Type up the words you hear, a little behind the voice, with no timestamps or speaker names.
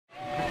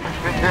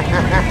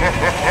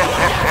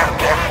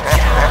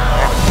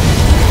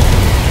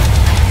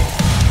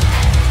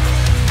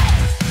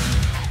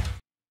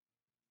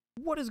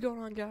What is going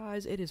on,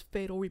 guys? It is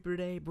Fatal Reaper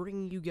today,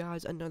 bringing you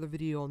guys another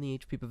video on the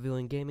HP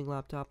Pavilion gaming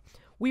laptop.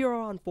 We are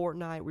on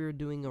Fortnite. We are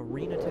doing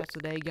arena test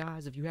today,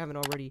 guys. If you haven't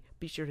already,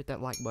 be sure to hit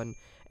that like button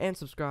and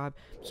subscribe.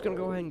 I'm just going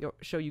to go ahead and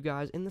show you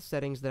guys in the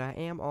settings that I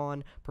am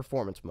on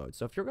performance mode.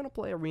 So if you're going to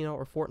play arena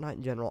or Fortnite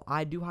in general,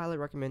 I do highly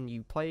recommend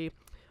you play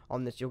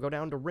on this. You'll go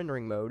down to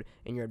rendering mode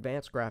in your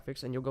advanced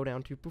graphics, and you'll go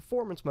down to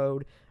performance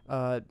mode,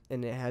 and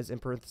it has in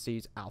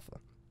parentheses alpha.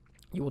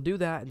 You will do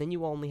that, and then you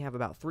will only have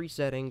about 3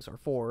 settings, or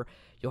 4.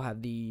 You'll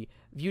have the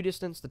view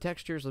distance, the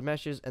textures, the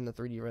meshes, and the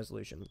 3D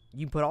resolution.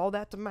 You put all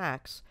that to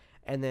max,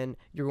 and then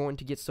you're going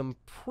to get some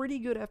pretty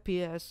good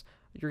FPS.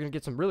 You're going to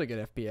get some really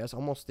good FPS,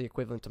 almost the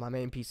equivalent to my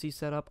main PC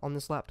setup on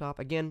this laptop.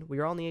 Again, we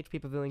are on the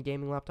HP Pavilion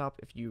gaming laptop,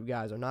 if you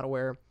guys are not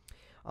aware.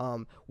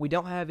 We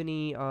don't have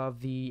any of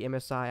the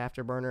MSI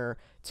Afterburner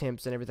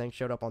temps and everything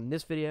showed up on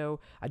this video.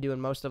 I do in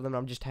most of them.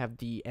 I just have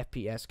the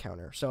FPS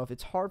counter. So if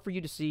it's hard for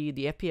you to see,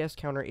 the FPS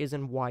counter is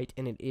in white,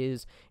 and it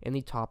is in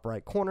the top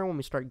right corner when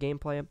we start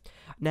gameplay.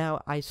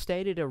 Now, I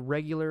stated a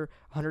regular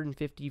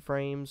 150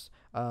 frames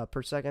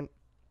per second.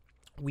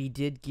 We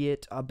did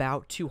get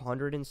about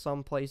 200 in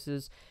some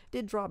places.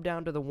 Did drop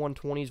down to the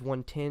 120s,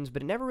 110s,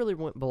 but it never really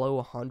went below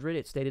 100.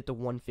 It stayed at the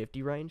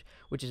 150 range,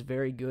 which is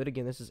very good.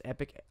 Again, this is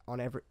epic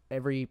on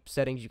every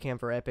settings you can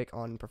for epic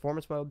on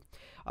performance mode.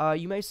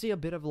 You may see a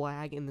bit of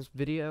lag in this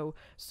video,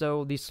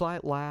 so the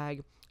slight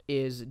lag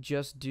is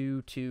just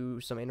due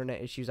to some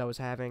internet issues I was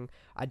having.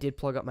 I did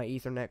plug up my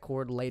Ethernet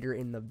cord later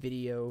in the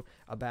video,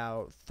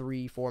 about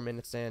 3-4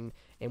 minutes in,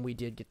 and we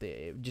did get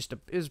it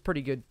was a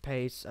pretty good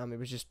pace. It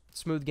was just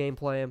smooth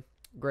gameplay,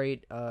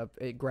 great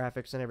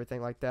graphics and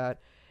everything like that.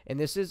 And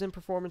this is in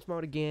performance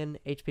mode again,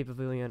 HP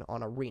Pavilion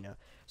on Arena.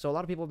 So a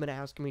lot of people have been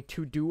asking me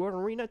to do an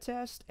Arena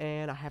test,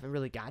 and I haven't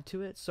really got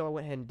to it, so I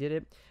went ahead and did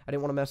it. I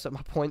didn't want to mess up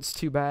my points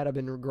too bad. I've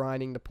been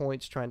grinding the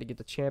points trying to get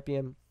the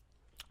champion.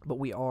 But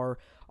we are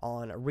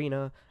on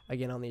Arena,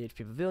 again on the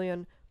HP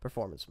Pavilion,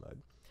 performance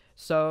mode.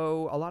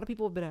 So, a lot of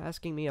people have been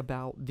asking me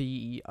about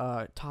the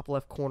top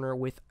left corner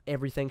with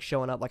everything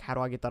showing up, like how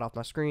do I get that off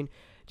my screen?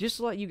 Just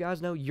to let you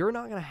guys know, you're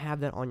not going to have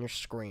that on your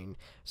screen.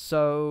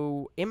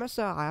 So,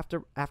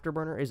 MSI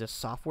Afterburner is a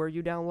software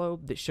you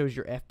download that shows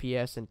your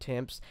FPS and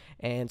temps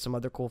and some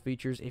other cool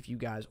features if you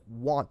guys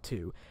want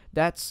to.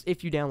 That's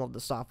if you download the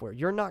software.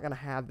 You're not going to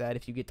have that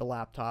if you get the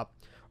laptop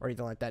or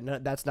anything like that. No,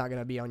 that's not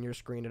going to be on your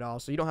screen at all,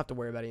 so you don't have to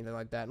worry about anything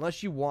like that,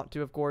 unless you want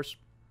to, of course.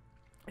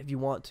 If you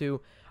want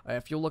to,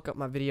 if you'll look up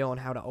my video on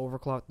how to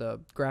overclock the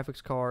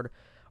graphics card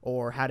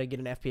or how to get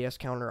an FPS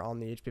counter on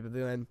the HP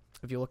Pavilion,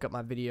 if you look up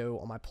my video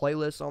on my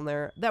playlist on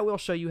there, that will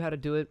show you how to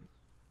do it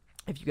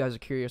if you guys are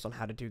curious on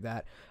how to do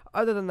that.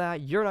 Other than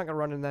that, you're not going to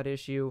run into that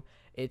issue.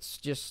 It's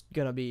just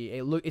going to be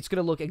it's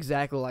going to look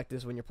exactly like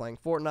this when you're playing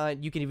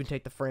Fortnite. You can even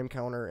take the frame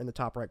counter in the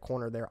top right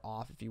corner there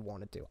off if you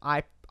wanted to.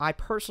 I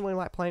personally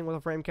like playing with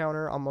a frame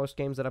counter on most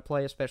games that I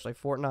play, especially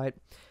Fortnite.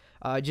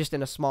 Just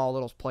in a small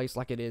little place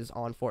like it is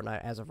on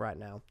Fortnite as of right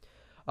now.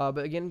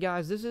 But again,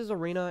 guys, this is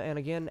Arena, and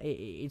again,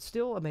 it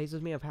still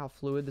amazes me of how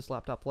fluid this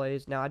laptop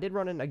plays. Now, I did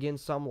run in, again,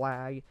 some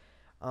lag,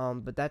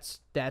 but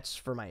that's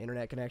for my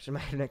internet connection.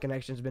 My internet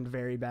connection has been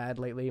very bad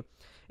lately.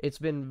 It's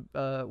been,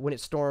 when it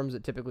storms,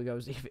 it typically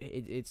goes,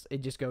 it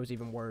just goes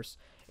even worse,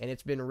 and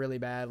it's been really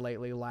bad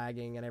lately,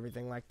 lagging and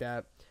everything like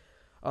that.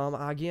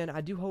 Again,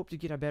 I do hope to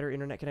get a better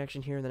internet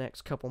connection here in the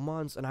next couple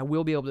months, and I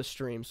will be able to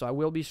stream. So I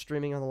will be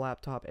streaming on the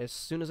laptop as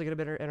soon as I get a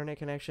better internet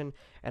connection,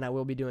 and I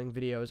will be doing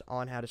videos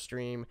on how to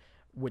stream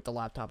with the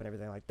laptop and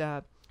everything like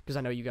that, because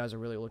I know you guys are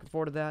really looking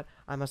forward to that.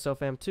 I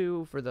myself am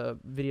too, for the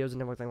videos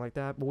and everything like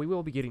that, but we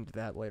will be getting to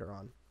that later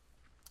on.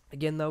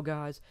 Again, though,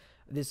 guys,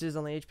 this is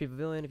on the HP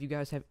Pavilion. If you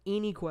guys have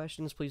any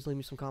questions, please leave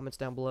me some comments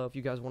down below. If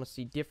you guys want to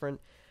see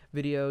different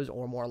videos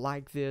or more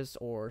like this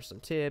or some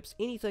tips,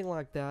 anything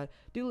like that,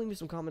 do leave me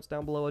some comments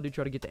down below. I do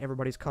try to get to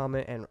everybody's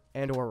comment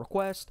and or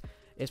request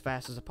as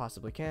fast as I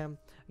possibly can.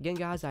 Again,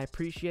 guys, I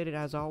appreciate it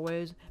as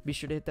always. Be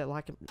sure to hit that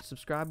like and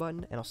subscribe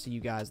button, and I'll see you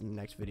guys in the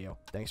next video.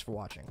 Thanks for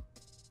watching.